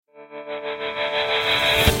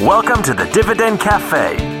Welcome to the Dividend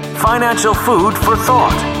Cafe, financial food for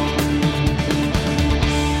thought.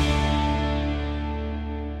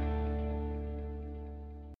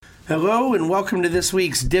 Hello and welcome to this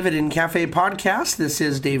week's Dividend Cafe podcast. This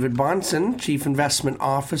is David Bahnsen, Chief Investment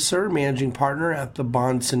Officer, Managing Partner at the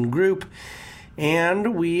Bahnsen Group.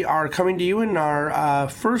 And we are coming to you in our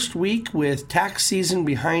first week with tax season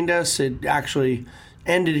behind us. It actually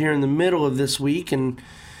ended here in the middle of this week, and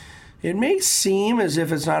it may seem as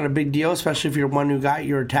if it's not a big deal, especially if you're one who got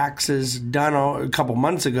your taxes done a couple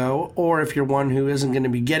months ago, or if you're one who isn't going to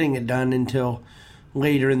be getting it done until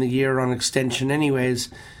later in the year on extension anyways.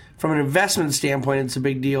 From an investment standpoint, it's a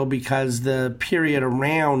big deal because the period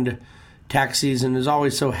around tax season is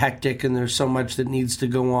always so hectic and there's so much that needs to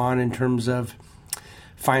go on in terms of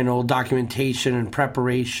final documentation and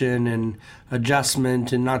preparation and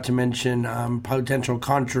adjustment, and not to mention potential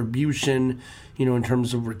contribution, in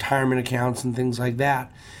terms of retirement accounts and things like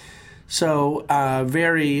that. So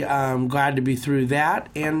very glad to be through that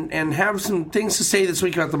and have some things to say this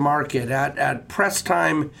week about the market. At press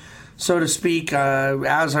time, so to speak,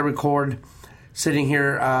 as I record, sitting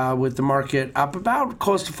here with the market up about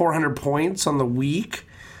close to 400 points on the week.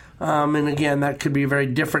 And again, that could be a very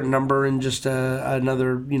different number in just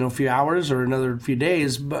another few hours or another few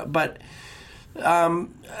days. But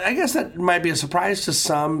I guess that might be a surprise to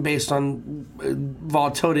some based on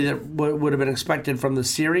volatility that would have been expected from the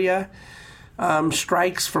Syria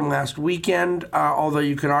strikes from last weekend. Although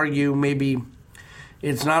you could argue maybe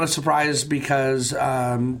it's not a surprise because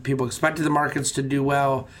people expected the markets to do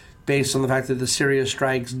well based on the fact that the Syria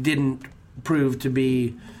strikes didn't prove to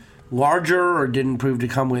be larger or didn't prove to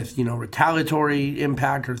come with, retaliatory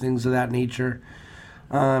impact or things of that nature.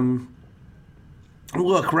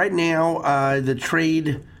 Look, right now, the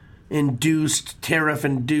trade-induced,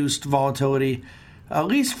 tariff-induced volatility, at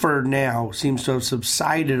least for now, seems to have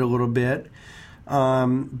subsided a little bit.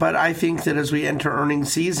 But I think that as we enter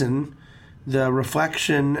earnings season, the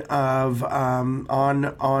reflection of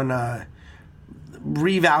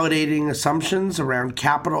revalidating assumptions around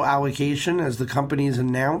capital allocation as the companies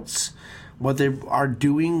announce what they are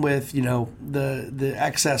doing with, the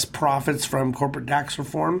excess profits from corporate tax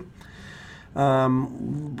reform,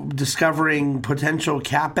 discovering potential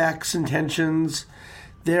CapEx intentions.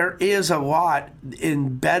 There is a lot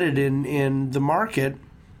embedded in the market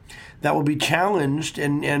that will be challenged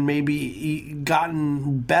and maybe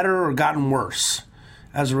gotten better or gotten worse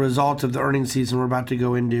as a result of the earnings season we're about to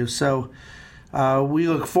go into. So we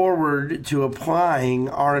look forward to applying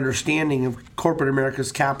our understanding of corporate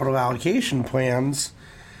America's capital allocation plans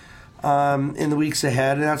in the weeks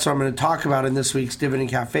ahead. And that's what I'm going to talk about in this week's Dividend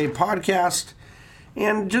Cafe podcast,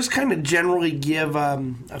 and just kind of generally give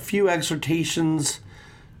a few exhortations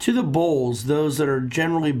to the bulls, those that are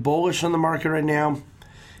generally bullish on the market right now,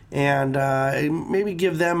 and maybe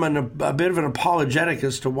give them a bit of an apologetic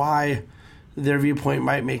as to why their viewpoint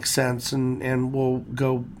might make sense, and we'll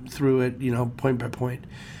go through it, point by point.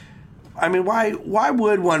 I mean, why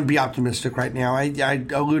would one be optimistic right now? I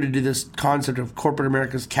alluded to this concept of corporate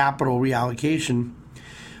America's capital reallocation.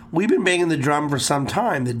 We've been banging the drum for some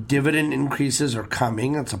time. The dividend increases are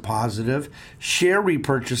coming. That's a positive. Share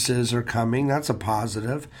repurchases are coming. That's a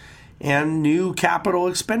positive. And new capital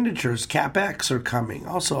expenditures, CapEx, are coming.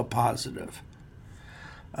 Also a positive.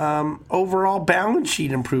 Overall balance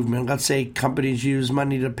sheet improvement. Let's say companies use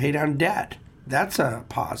money to pay down debt. That's a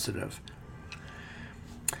positive.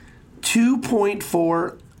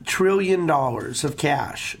 $2.4 trillion of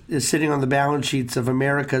cash is sitting on the balance sheets of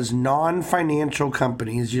America's non-financial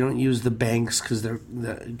companies. You don't use the banks because they're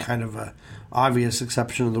kind of a obvious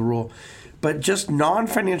exception to the rule. But just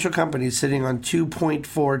non-financial companies sitting on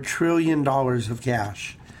 $2.4 trillion of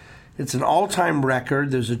cash. It's an all-time record.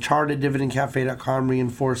 There's a chart at dividendcafe.com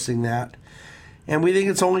reinforcing that. And we think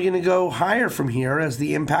it's only going to go higher from here as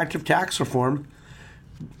the impact of tax reform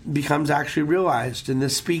becomes actually realized. And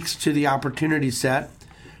this speaks to the opportunity set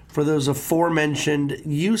for those aforementioned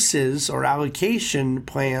uses or allocation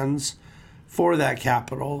plans for that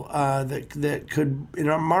capital that could, in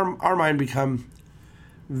our mind, become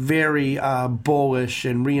very bullish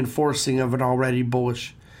and reinforcing of an already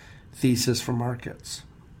bullish thesis for markets.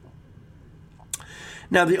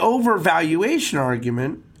 Now, the overvaluation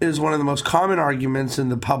argument is one of the most common arguments in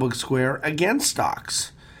the public square against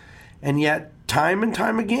stocks. And yet, time and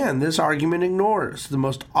time again, this argument ignores the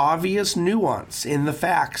most obvious nuance in the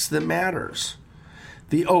facts that matters.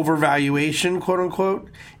 The overvaluation, quote unquote,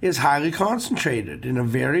 is highly concentrated in a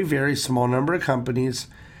very, very small number of companies,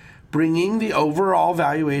 bringing the overall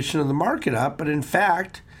valuation of the market up, but in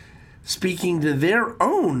fact, speaking to their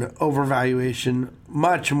own overvaluation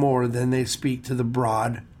much more than they speak to the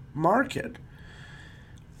broad market,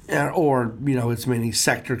 or its many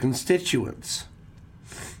sector constituents.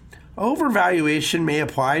 Overvaluation may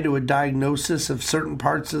apply to a diagnosis of certain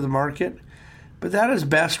parts of the market, but that is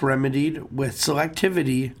best remedied with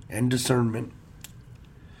selectivity and discernment.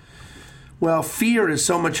 Well, fear is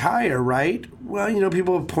so much higher, right? Well,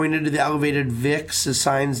 people have pointed to the elevated VIX as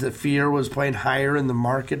signs that fear was playing higher in the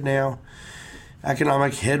market now.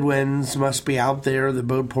 Economic headwinds must be out there that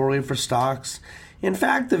bode poorly for stocks. In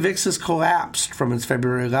fact, the VIX has collapsed from its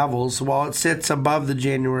February levels. While it sits above the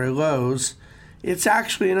January lows, it's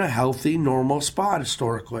actually in a healthy, normal spot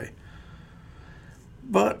historically.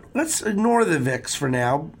 But let's ignore the VIX for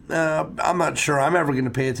now. I'm not sure I'm ever going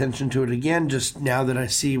to pay attention to it again, just now that I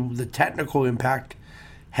see the technical impact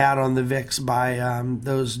had on the VIX by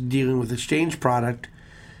those dealing with exchange product.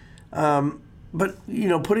 But,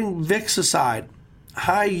 putting VIX aside,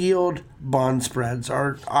 high-yield bond spreads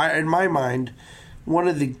are, in my mind, one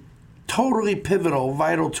of the totally pivotal,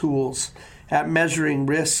 vital tools at measuring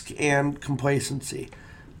risk and complacency.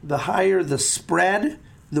 The higher the spread,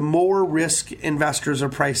 the more risk investors are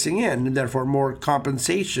pricing in, and therefore more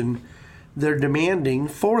compensation they're demanding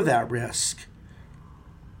for that risk.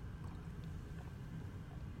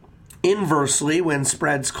 Inversely, when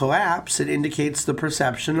spreads collapse, it indicates the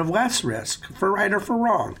perception of less risk, for right or for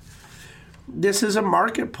wrong. This is a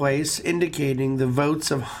marketplace indicating the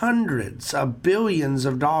votes of hundreds of billions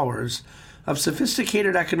of dollars of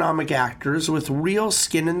sophisticated economic actors with real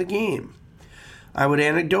skin in the game. I would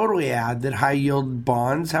anecdotally add that high-yield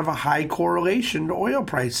bonds have a high correlation to oil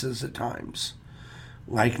prices at times,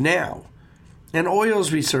 like now, and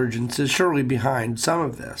oil's resurgence is surely behind some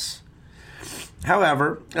of this.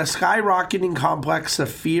 However, a skyrocketing complex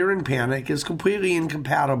of fear and panic is completely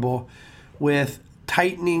incompatible with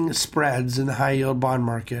tightening spreads in the high-yield bond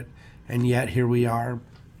market, and yet here we are.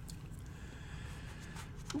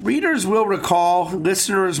 Readers will recall,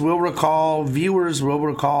 listeners will recall, viewers will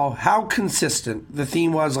recall how consistent the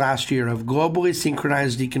theme was last year of globally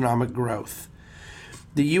synchronized economic growth.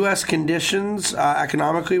 The U.S. conditions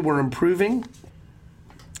economically were improving,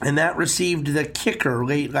 and that received the kicker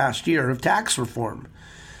late last year of tax reform.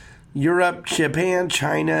 Europe, Japan,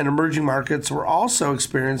 China, and emerging markets were also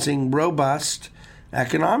experiencing robust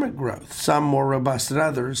economic growth, some more robust than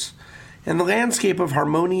others. And the landscape of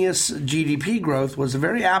harmonious GDP growth was a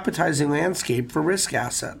very appetizing landscape for risk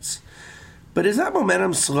assets. But is that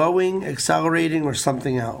momentum slowing, accelerating, or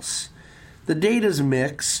something else? The data is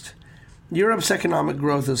mixed. Europe's economic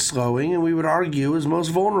growth is slowing, and we would argue is most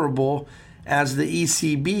vulnerable as the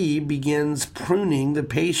ECB begins pruning the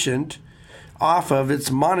patient off of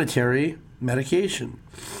its monetary medication.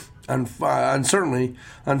 Uncertainty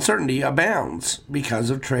abounds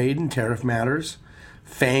because of trade and tariff matters,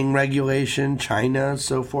 FANG regulation, China, and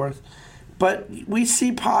so forth. But we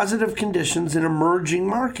see positive conditions in emerging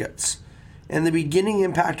markets and the beginning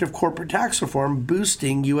impact of corporate tax reform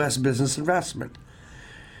boosting U.S. business investment.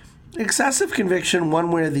 Excessive conviction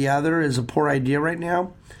one way or the other is a poor idea right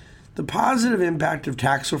now. The positive impact of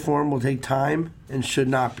tax reform will take time and should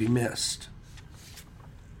not be missed.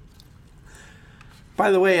 By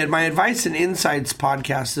the way, at my Advice and Insights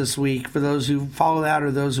podcast this week, for those who follow that or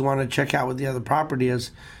those who want to check out what the other property is,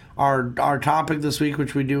 our topic this week,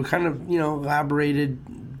 which we do kind of, elaborated,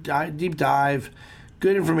 deep dive,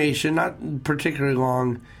 good information, not particularly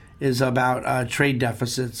long, is about trade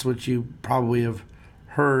deficits, which you probably have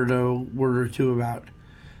heard a word or two about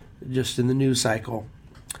just in the news cycle.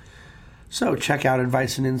 So check out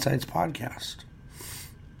Advice and Insights podcast.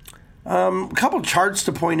 A couple charts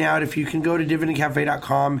to point out. If you can go to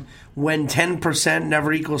dividendcafe.com, when 10%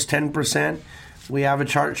 never equals 10%, we have a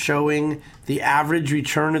chart showing the average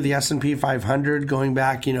return of the S&P 500 going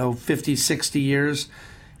back, 50, 60 years,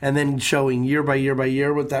 and then showing year by year by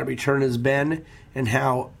year what that return has been and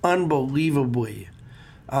how unbelievably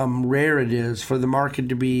rare it is for the market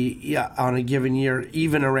to be on a given year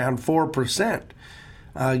even around 4%,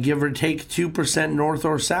 give or take 2% north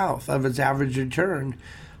or south of its average return.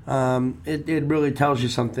 It really tells you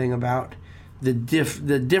something about the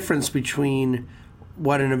difference between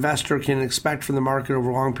what an investor can expect from the market over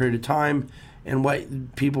a long period of time and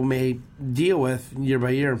what people may deal with year by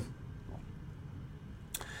year.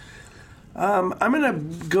 I'm going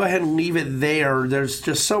to go ahead and leave it there. There's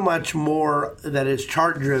just so much more that is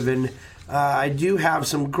chart-driven. I do have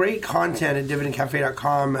some great content at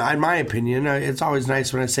dividendcafe.com. In my opinion, it's always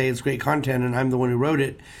nice when I say it's great content and I'm the one who wrote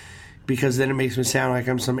it, because then it makes me sound like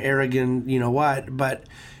I'm some arrogant, what. But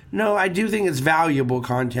no, I do think it's valuable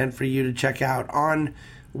content for you to check out on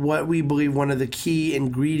what we believe one of the key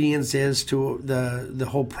ingredients is to the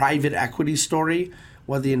whole private equity story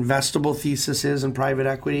what the investable thesis is in private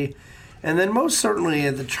equity. And then most certainly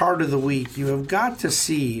at the chart of the week, you have got to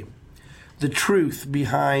see the truth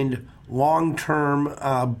behind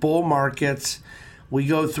long-term bull markets. We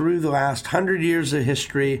go through the last 100 years of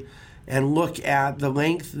history and look at the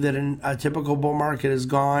length that a typical bull market has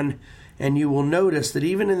gone. And you will notice that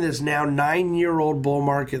even in this now 9-year-old bull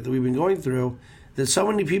market that we've been going through, that so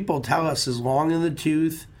many people tell us is long in the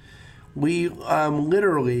tooth. We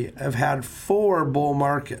literally have had 4 bull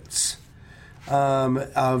markets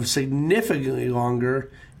of significantly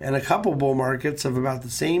longer and a couple bull markets of about the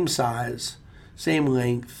same size, same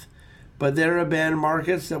length. But there have been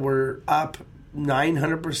markets that were up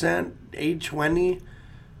 900%, 820,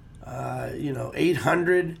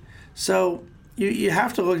 800. So you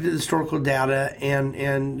have to look at the historical data,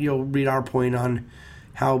 and you'll read our point on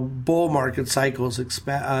how bull market cycles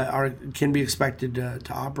can be expected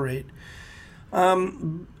to operate.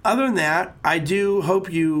 Other than that, I do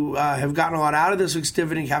hope you have gotten a lot out of this week's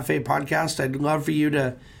Dividend Cafe podcast. I'd love for you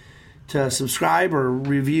to subscribe or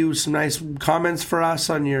review some nice comments for us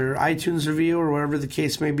on your iTunes review or whatever the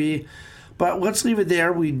case may be. But let's leave it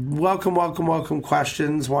there. We welcome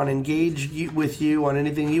questions, want to engage with you on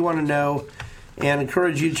anything you want to know, and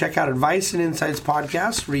encourage you to check out Advice and Insights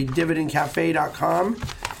podcast, read dividendcafe.com.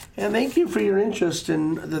 And thank you for your interest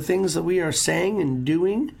in the things that we are saying and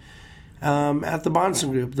doing at the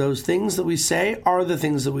Bahnsen Group. Those things that we say are the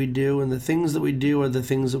things that we do, and the things that we do are the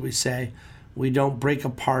things that we say. We don't break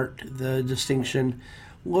apart the distinction.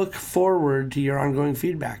 Look forward to your ongoing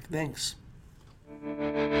feedback. Thanks.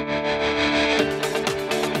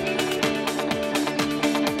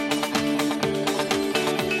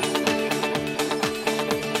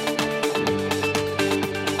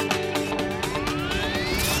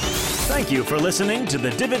 Thank you for listening to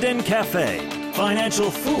the Dividend Cafe,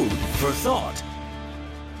 financial food for thought.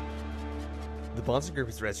 The Bahnsen Group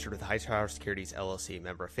is registered with Hightower Securities, LLC,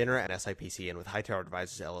 member of FINRA and SIPC, and with Hightower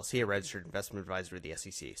Advisors, LLC, a registered investment advisor of the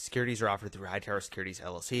SEC. Securities are offered through Hightower Securities,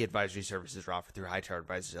 LLC. Advisory services are offered through Hightower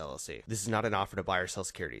Advisors, LLC. This is not an offer to buy or sell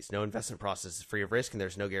securities. No investment process is free of risk, and there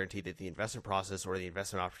is no guarantee that the investment process or the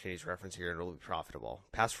investment opportunities referenced here will be profitable.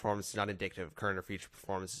 Past performance is not indicative of current or future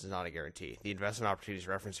performance. Is not a guarantee. The investment opportunities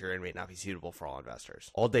referenced herein may not be suitable for all investors.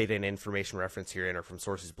 All data and information referenced herein are from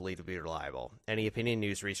sources believed to be reliable. Any opinion,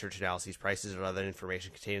 news, research, analyses, prices, or other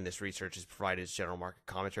information contained in this research is provided as general market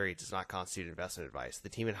commentary. It does not constitute investment advice. The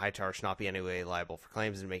team at Hightower should not be in any way liable for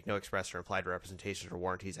claims and make no express or implied representations or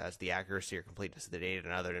warranties as to the accuracy or completeness of the data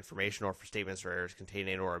and other information, or for statements or errors contained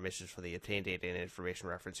in or omissions from the obtained data and information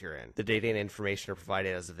referenced herein. The data and information are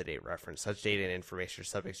provided as of the date referenced. Such data and information are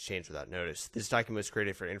subject to change without notice. This document was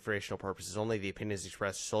created for informational purposes only. The opinions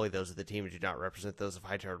expressed are solely those of the team and do not represent those of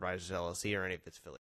Hightower Advisors LLC or any of its affiliates.